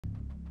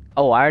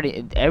Oh,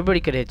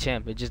 everybody could hit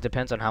champ. It just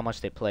depends on how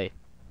much they play.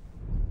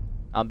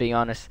 I'm being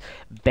honest.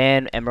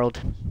 Ban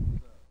Emerald.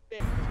 Yeah,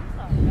 it's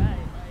alright.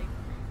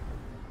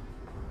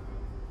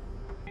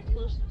 Like,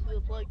 close to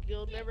the plug,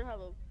 you'll never have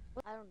a.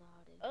 I don't know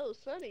how to. Oh,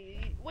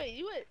 Sonny. Wait,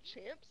 you at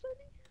champ,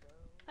 Sonny?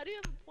 How do you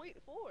have a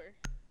 .4?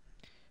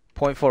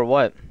 Point for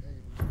what?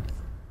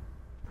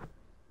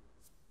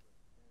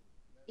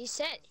 He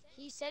said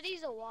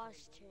he's a wash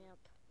champ.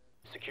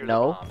 Secure the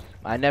No, bombs.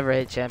 I never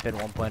hit champ in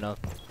 1.0. Now,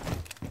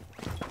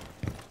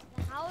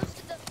 how is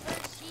it the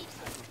first season?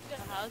 Yeah,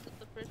 how is it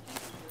the first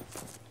season?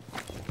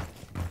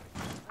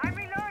 I'm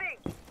reloading.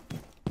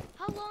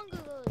 How long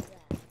ago is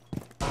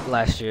that?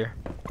 Last year.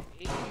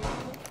 8 years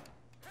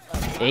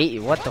ago?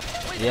 8? What the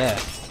yeah.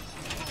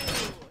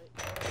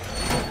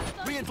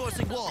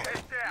 Reinforcing wall. Get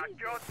down.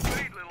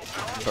 Godspeed, little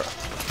fella.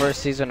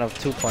 First season of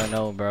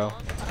 2.0, bro.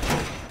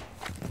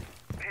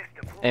 Piss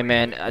deployed. Hey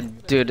man,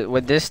 dude,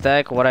 with this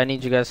stack, what I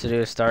need you guys to do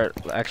is start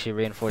actually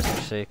reinforcing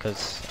shit,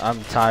 cause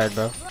I'm tired,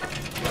 bro.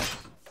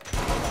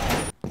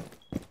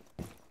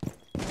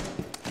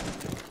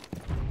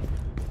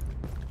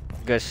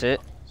 Good shit.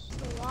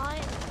 Why?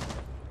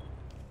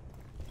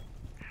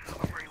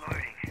 I'm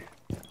reloading.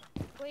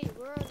 Wait,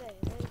 where are they?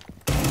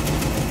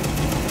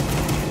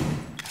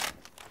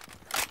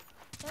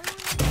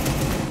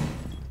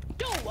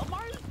 Yo,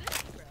 Amara's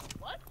this, bro.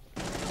 What?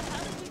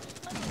 How did we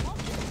just let him off?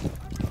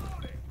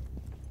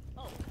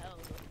 Oh, hell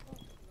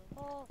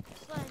no. Oh,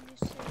 slime, you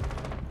say.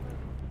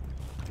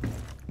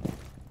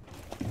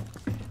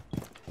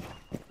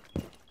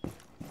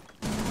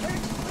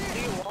 Do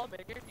you wall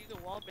maker? Do you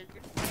wall maker?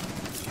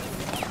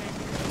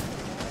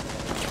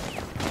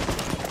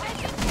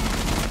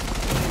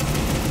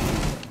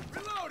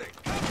 Reloading.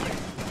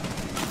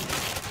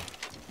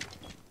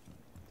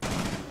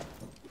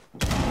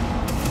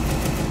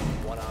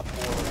 One op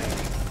 4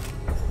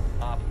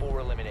 remaining. Op 4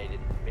 eliminated.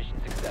 Mission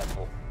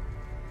successful.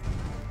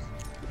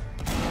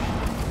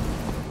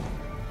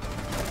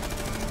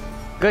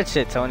 Good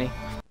shit, Tony.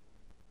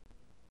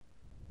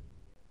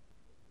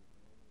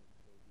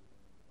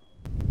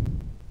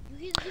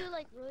 You can do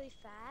like really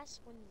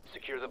fast when you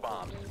Secure the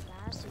bombs. really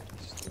fast. You can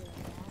just do like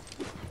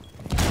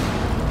that.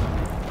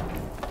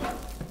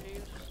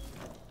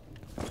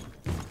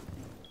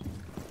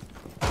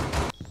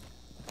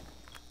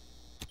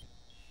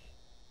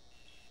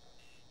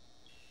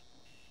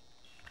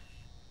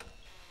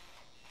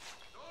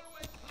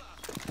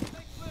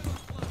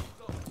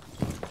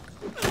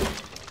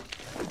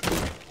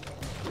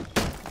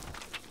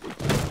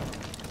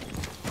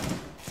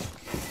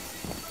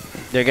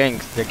 They're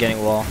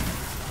getting wall. Piss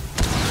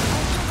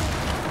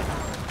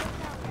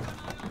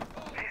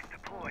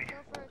deployed. Go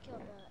for a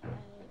kill,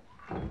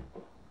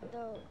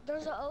 but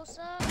there's a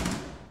Osa,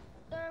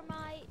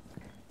 thermite.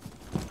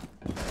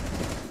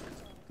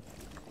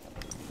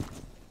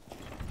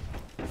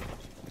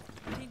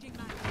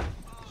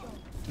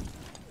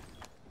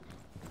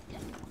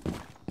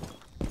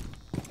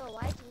 Bro,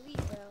 why'd you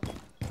leave, bro?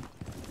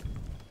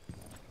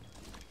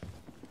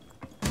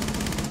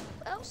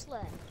 Who else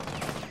left?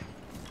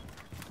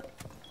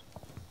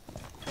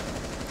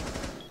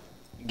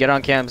 Get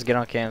on cams, get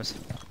on cams.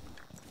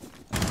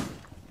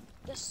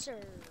 Yes, sir.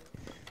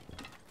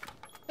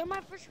 They're my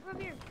first from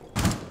here.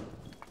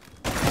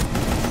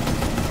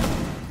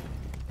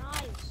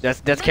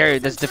 Nice. That's carry,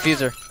 that's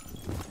diffuser.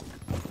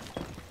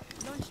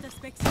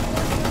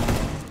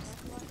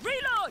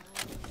 Reload!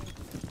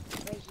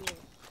 Right here.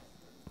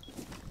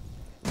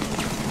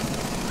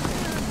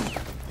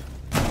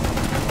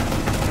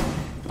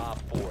 Op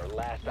 4,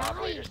 last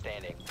operator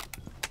standing.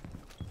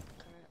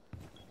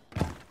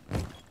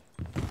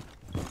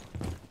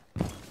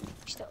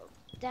 So,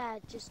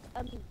 Dad, just,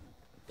 I mean,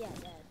 yeah,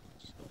 Dad,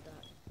 just go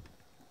Dad.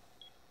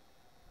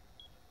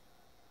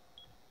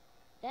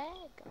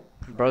 Dad,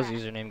 Bro's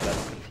username got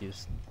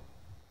confused.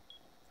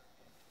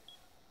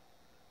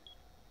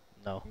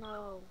 No.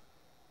 no.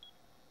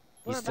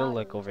 He's What still about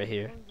like it? over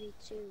here.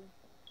 1v2.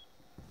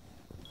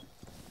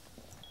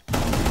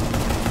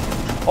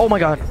 Oh my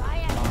god.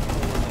 Ryan, that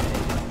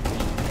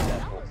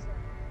Successful. was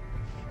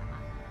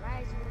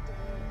Rising with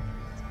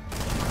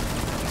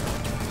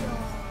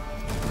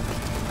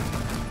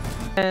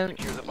the And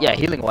Secure the yeah, bombs.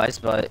 healing wise,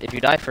 but if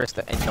you die first,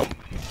 nope.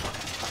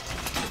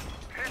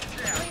 Piss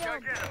down. Go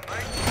get him,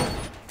 mate.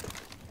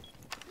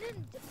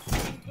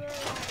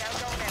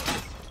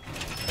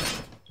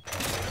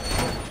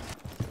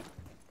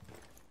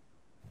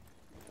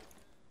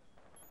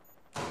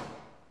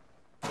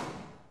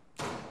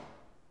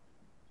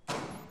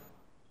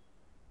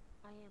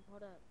 I am,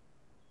 hold up.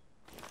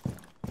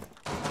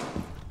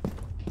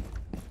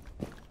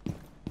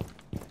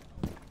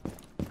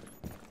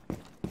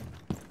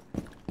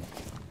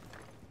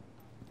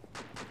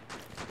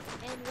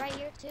 And right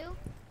here too?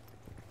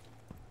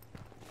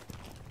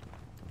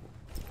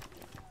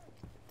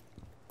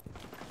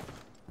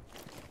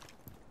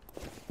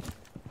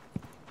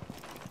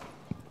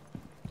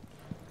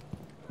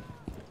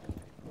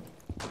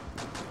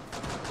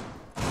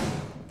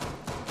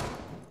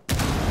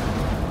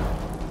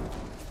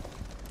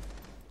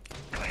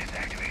 Glass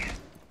activated.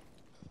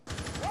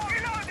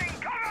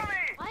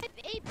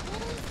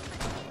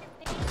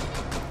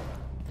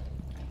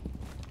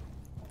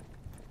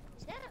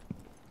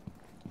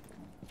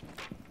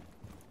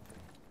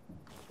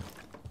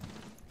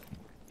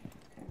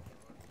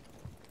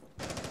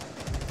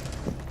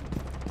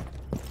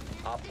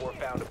 Op 4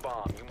 found a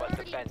bomb. You must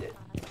defend it.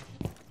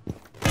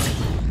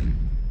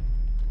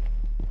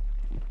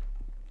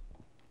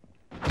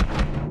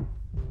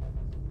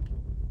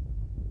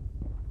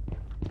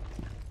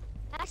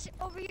 Ash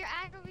over here,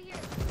 Ash over here.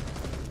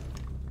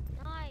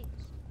 Nice.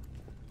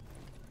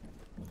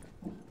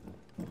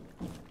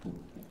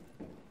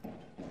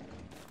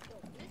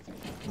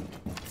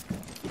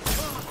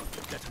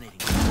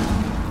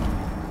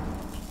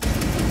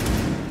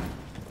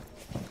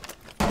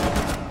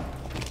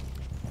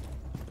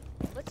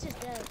 What's his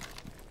dead?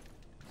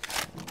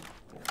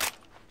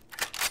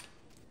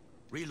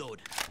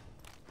 Reload.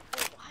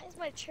 Wait, why is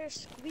my chair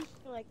squeaking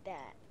like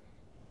that?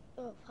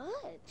 Oh,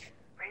 fudge.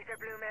 Razor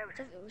bloom out.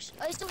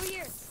 Oh, it's over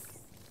here.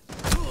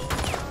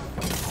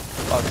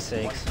 Fuck's One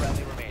sakes.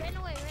 friendly remaining. Ran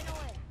away, ran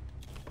away.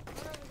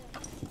 Run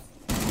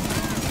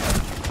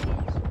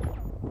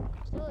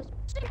over there.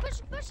 Still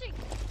is. Pushing.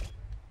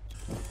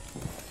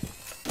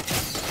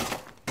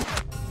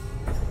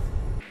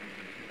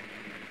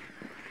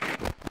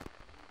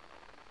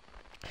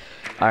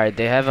 All right,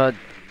 they have a.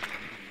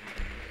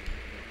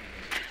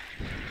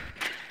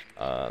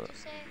 What'd you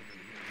say?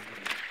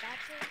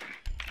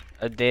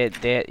 That's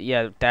it?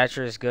 Yeah,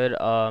 Thatcher is good.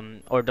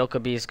 Or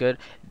Dokkaebi is good.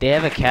 They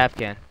have a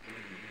Capcan.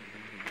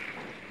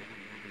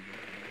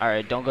 All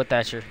right, don't go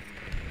Thatcher.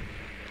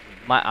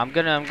 I'm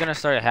gonna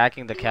start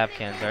hacking the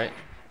Capcans. All right.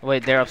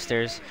 Wait, they're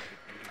upstairs.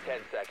 10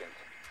 seconds.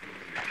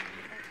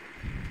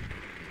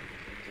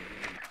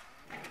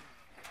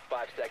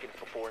 5 seconds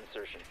before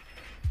insertion.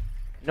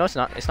 No, it's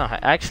not. It's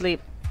not. Actually,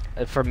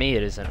 for me,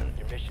 it isn't.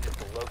 Your mission is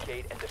to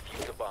locate and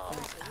defuse a bomb.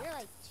 Oh, so you're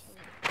like two.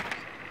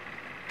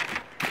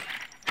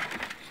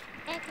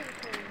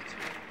 Technically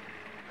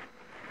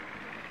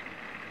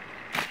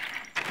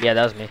two. Yeah,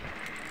 that was me.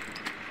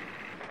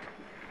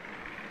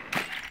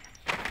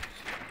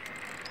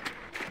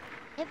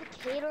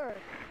 Advocate or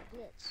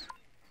blitz?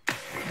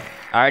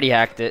 I already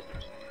hacked it.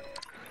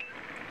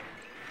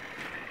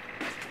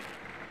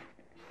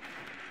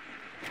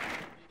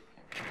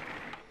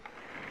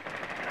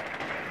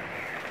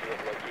 You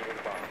have located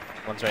a bomb.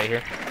 One's right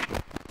here.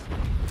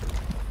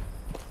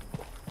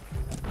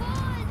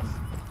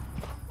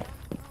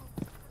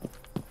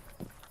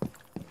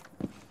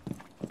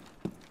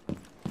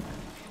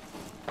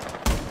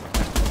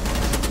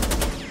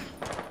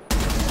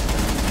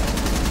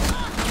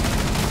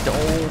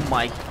 Oh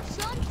my.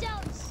 Jumped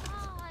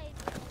outside.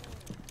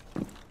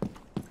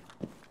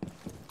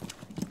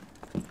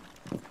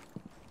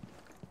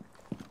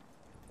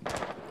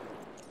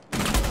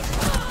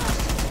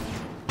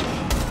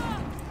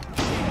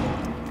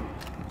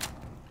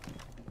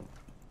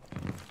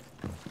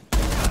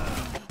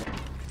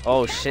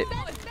 Oh shit.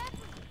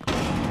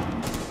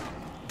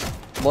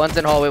 One's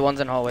in hallway. One's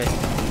in hallway.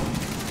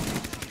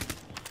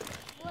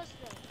 What's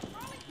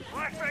that?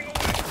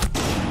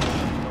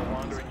 No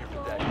longer in your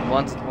possession.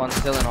 One's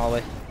still in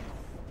hallway.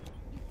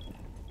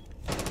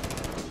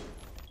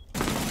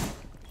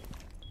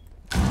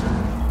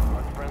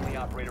 One friendly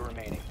operator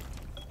remaining.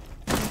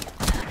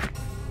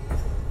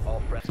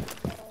 All friends.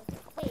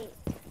 Wait.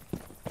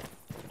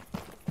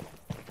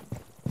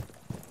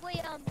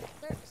 Wait,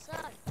 third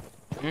son.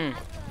 Mm. You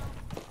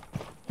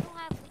don't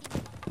have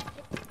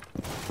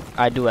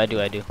I do. do you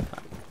have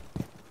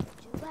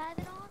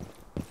it on?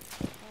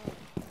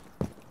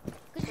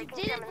 Because you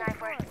did it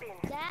before.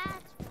 That's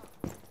wrong.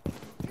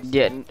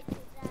 Yeah,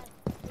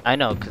 I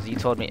know, cause you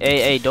told me.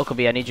 Hey,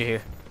 Dokkaebi, I need you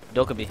here.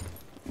 Dokkaebi.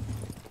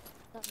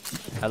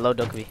 Hello,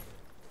 Dokkaebi.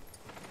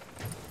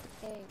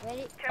 Okay,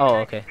 ready? Oh,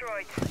 okay.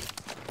 Destroyed.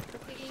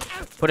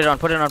 Put it on.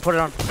 Put it on. Put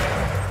it on.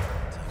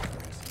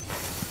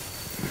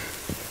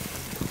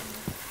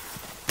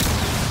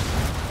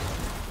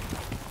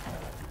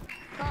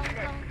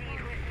 Come. See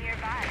who's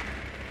nearby.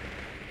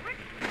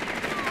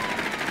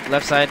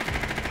 Left side.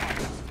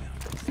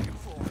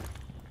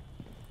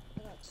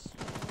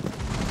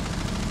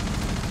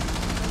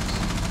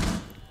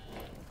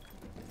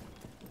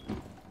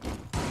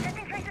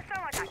 Setting traces so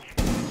much.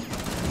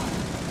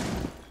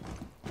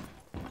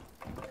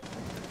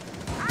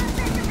 I'll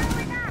set you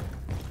going up.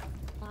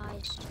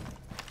 Nice.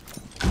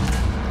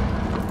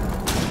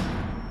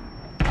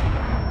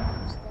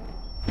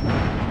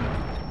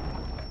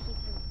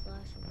 Keep them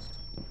flashing.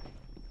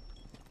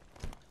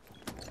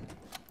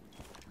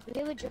 We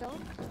have a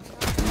drone?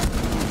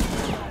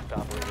 Last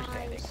operator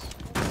standing. Nice.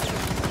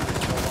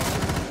 No longer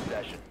in your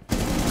possession.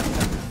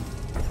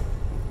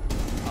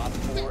 Op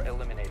 4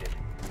 eliminated.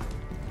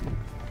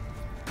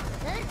 Is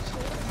that a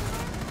chainsaw?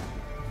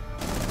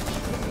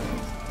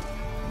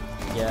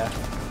 Yeah.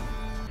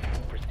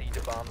 Proceed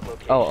to bomb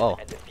location Oh.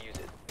 and defuse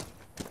it.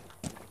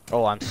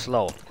 Oh, I'm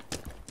slow.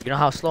 You know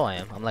how slow I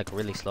am? I'm like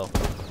really slow.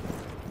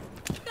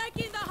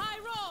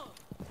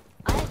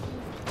 I have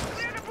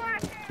Clear the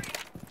blast area.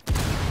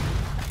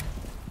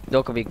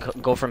 Dokkaebi,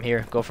 go from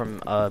here. Go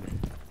from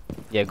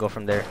yeah, go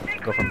from there.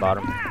 Go from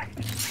bottom.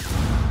 EPs.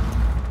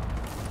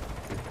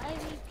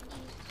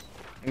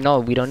 No,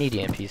 we don't need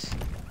EMPs.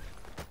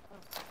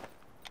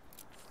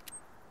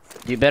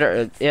 You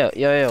better.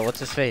 Yeah. What's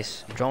his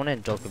face? Drone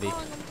in, Dokkaebi.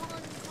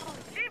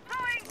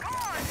 Deploying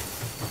core.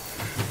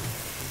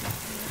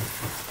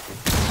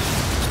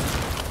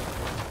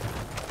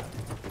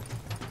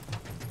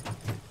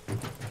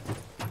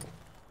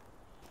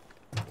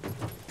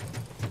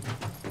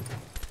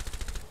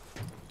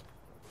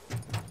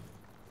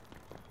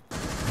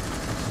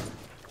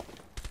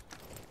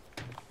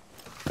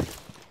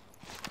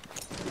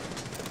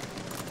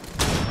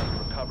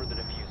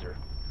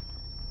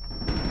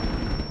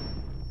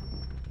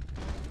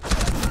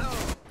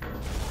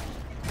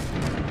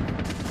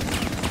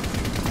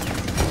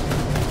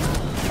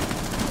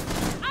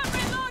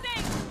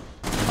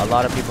 A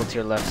lot of people to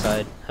your left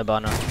side.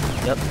 Habana.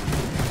 Yep.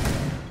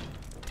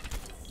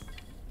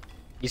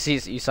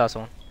 You saw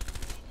someone.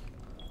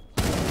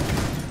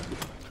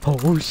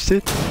 Oh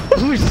shit.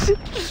 Oh shit.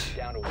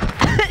 Down to 1.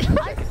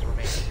 Seconds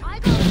remaining. I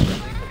got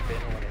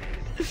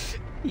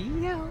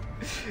Been eliminated.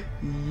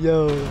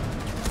 Yo.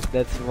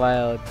 That's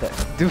wild.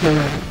 Dude.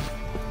 You've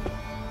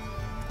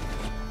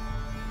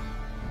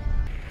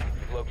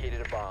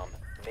located a bomb.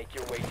 Make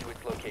your way to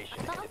its location.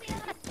 I thought we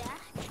had a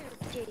dasher,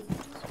 James.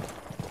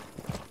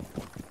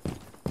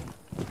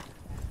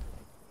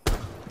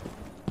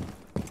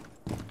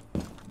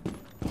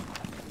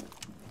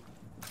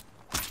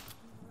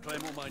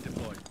 Claymore mine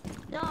deployed.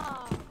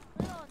 Nah,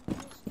 put it on this.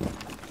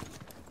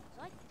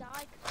 I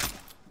died.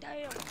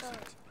 Damn, son.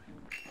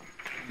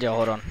 Yo,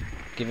 hold on.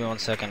 Give me 1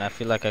 second. I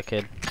feel like I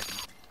could.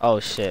 Oh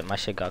shit, my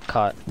shit got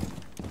caught.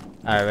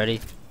 Alright, ready?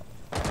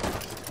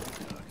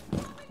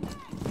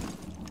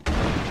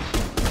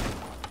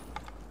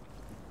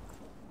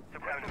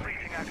 Suppressor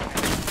breaching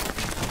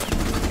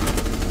active.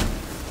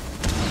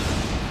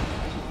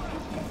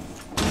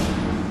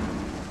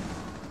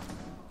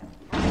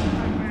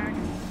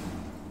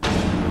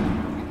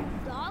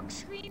 Dog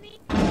screaming?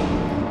 Gonna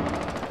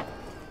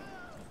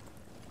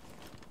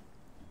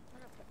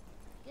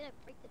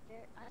break the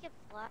bear. I can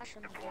flash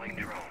him. Deploying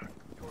drone.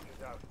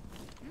 Torches out.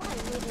 My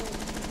little.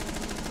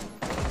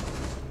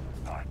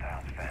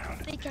 Hostiles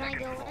found. Wait, can I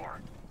Second go in?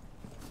 floor.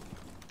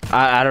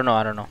 I don't know.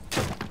 I don't know.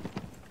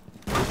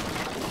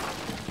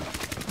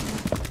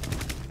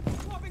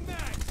 Swapping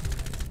mags.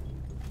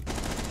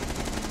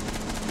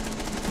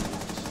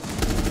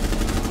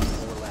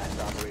 4 last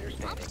operator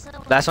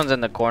standing. Last one's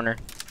in the corner.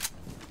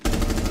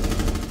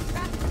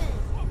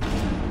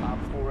 Op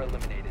 4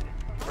 eliminated.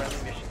 Friendly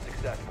mission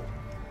successful.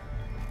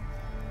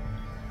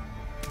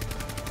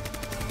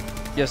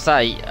 Yo,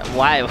 Sai,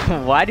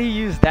 why do you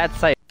use that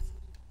site?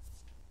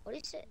 What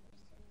is it?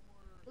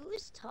 Who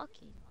is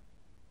talking?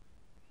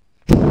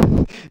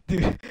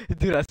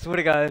 Dude, I swear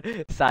to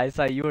God,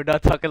 Sai, you were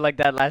not talking like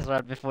that last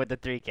round before the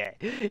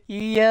 3K.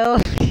 Yo,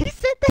 he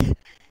said that.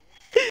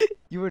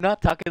 You were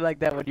not talking like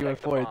that when you were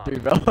 4 and 3,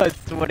 bro. I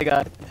swear to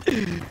God.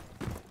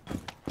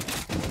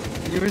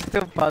 You were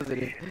still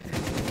positive.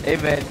 Hey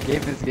man,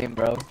 game this game,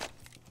 bro.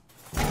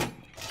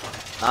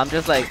 I'm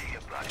just like,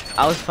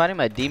 I was fighting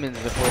my demons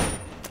before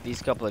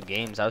these couple of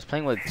games. I was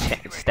playing with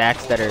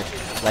stacks that are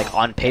like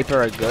on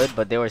paper are good,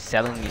 but they were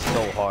selling me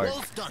so hard.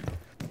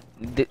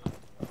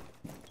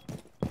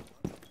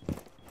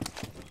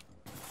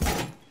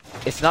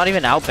 It's not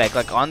even Outback.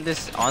 Like on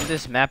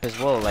this map as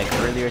well. Like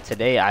earlier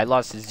today, I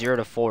lost 0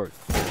 to 4.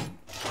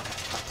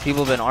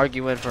 People have been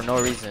arguing for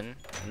no reason.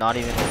 Not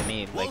even with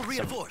me. Like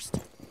some, 10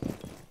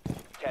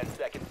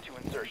 seconds to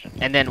insertion.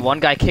 and then one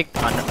guy kicked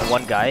on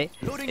one guy.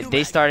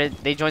 They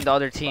joined the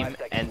other team,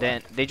 and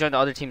then they joined the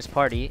other team's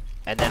party.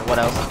 And then what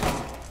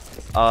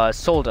else?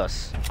 Sold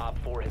us. Op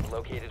 4 has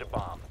located a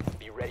bomb.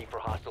 Be ready for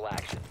hostile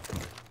action.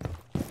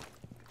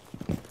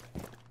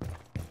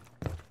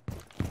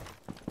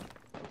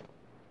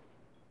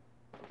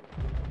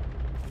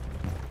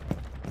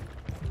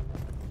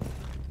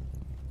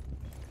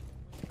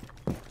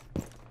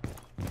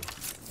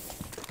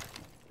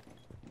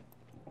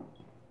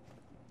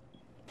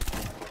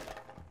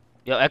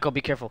 Yo, Echo,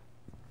 be careful.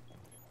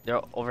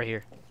 They're over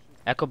here.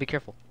 Echo, be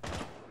careful.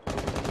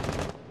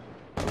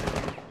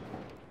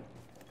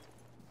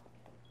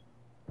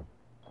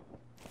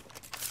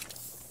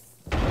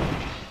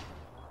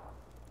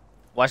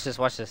 Watch this,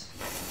 watch this.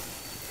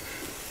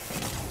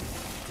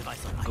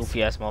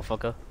 Goofy ass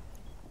motherfucker.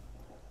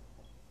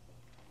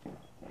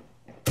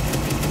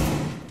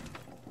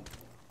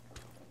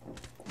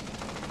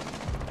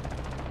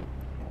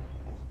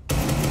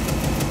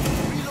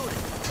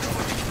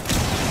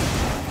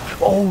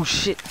 Oh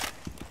shit!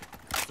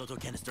 Total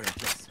canister in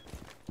place.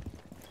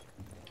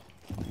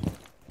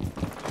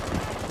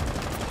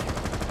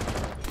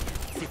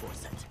 C4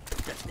 set.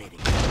 Detonating.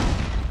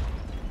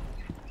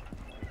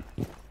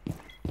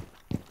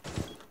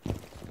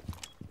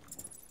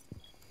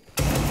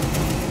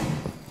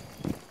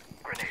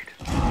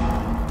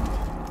 Grenade.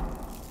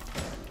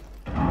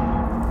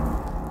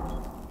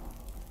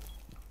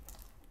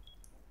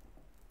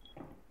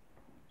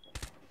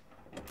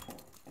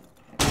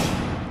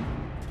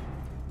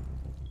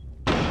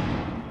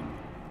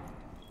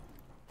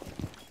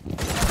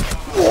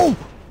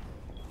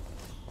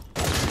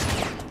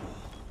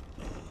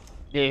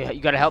 Yeah,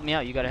 you gotta help me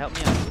out. You gotta help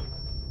me out.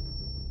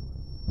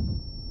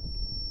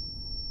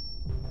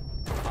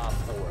 Op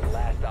 4,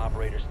 last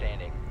operator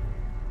standing.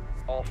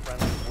 All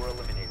friendlies were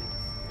eliminated.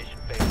 Mission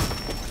failed.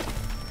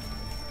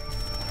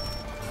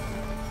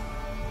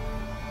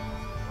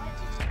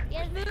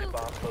 Yes, Proceed to move.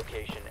 bomb's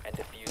location and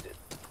defuse it.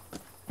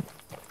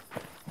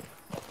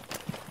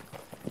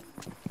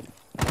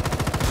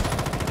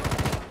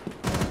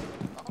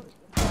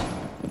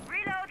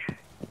 Reload.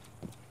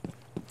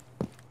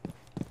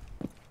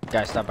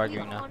 Guys, stop You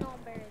arguing now. all know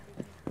better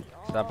than me.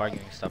 Stop All-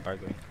 arguing. Stop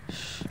arguing.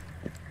 Shh.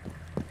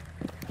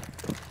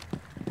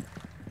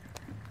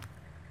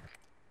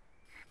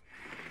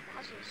 I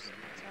was just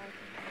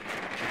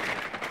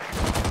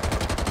talking.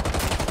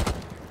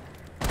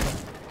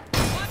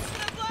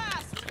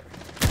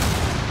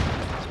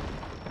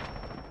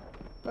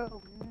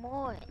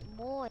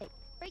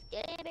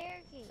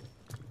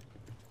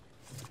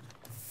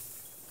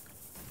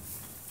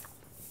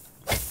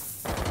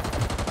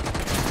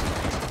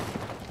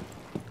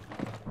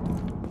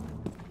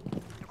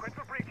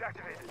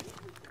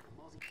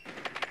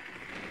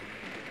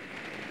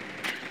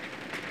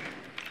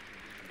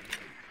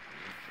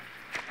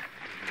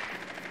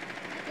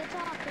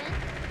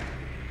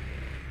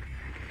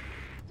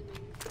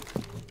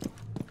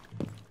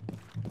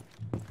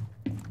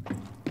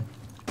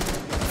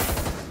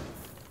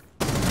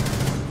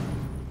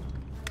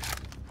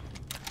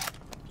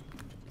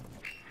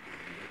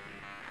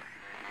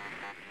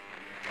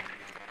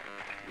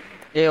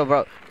 Yeah, yo,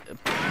 bro.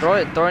 Throw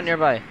it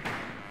nearby.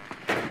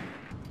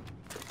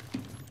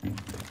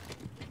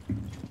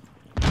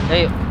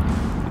 Hey,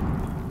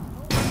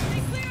 Stay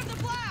clear of the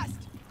blast!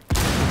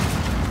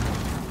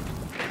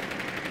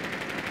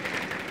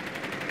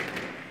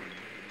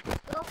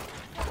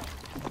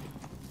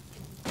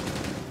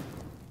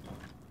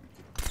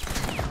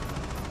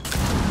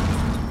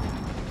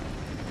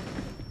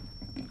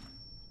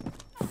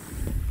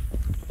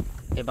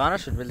 Hibana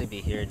should really be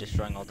here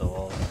destroying all the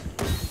walls.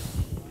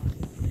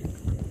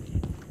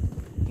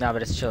 Nah,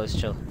 but it's chill, it's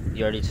chill.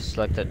 You already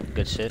selected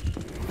good shit.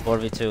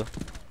 4v2.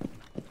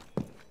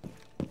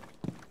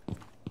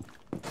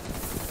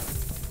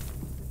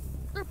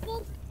 They're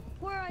both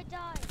where I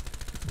died.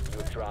 You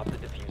have dropped the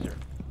diffuser.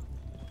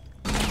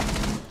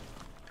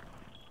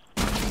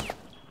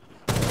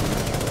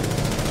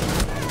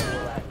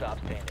 Last stop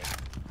standing.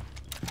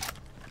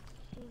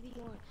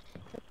 2v1.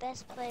 The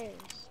best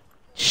players.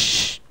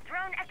 Shh.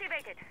 Drone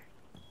activated.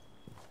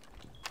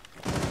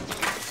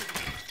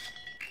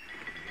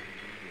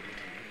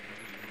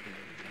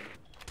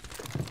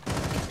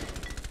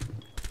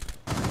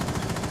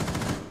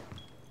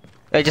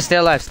 Hey, just stay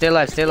alive, stay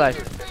alive, stay alive.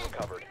 Diffuser has been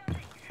recovered.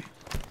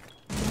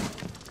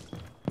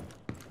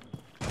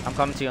 I'm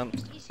coming to you.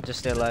 Just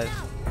stay alive.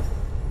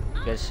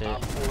 Good shit.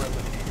 Op 4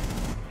 eliminated.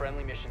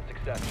 Friendly mission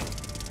successful.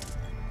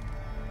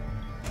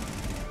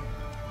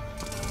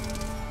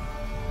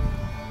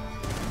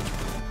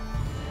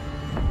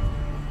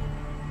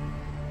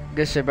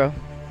 Good shit, bro.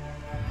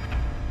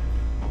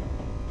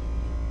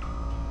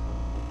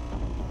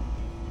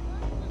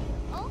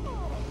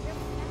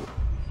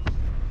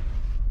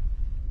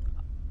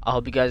 I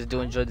hope you guys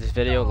do enjoy this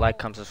video. Like,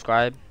 comment,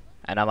 subscribe,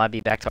 and I might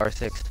be back to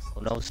R6.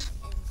 Who knows?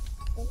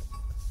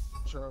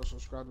 Share,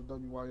 subscribe to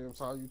WYM,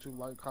 YouTube,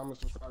 like, comment,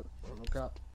 subscribe. No cap.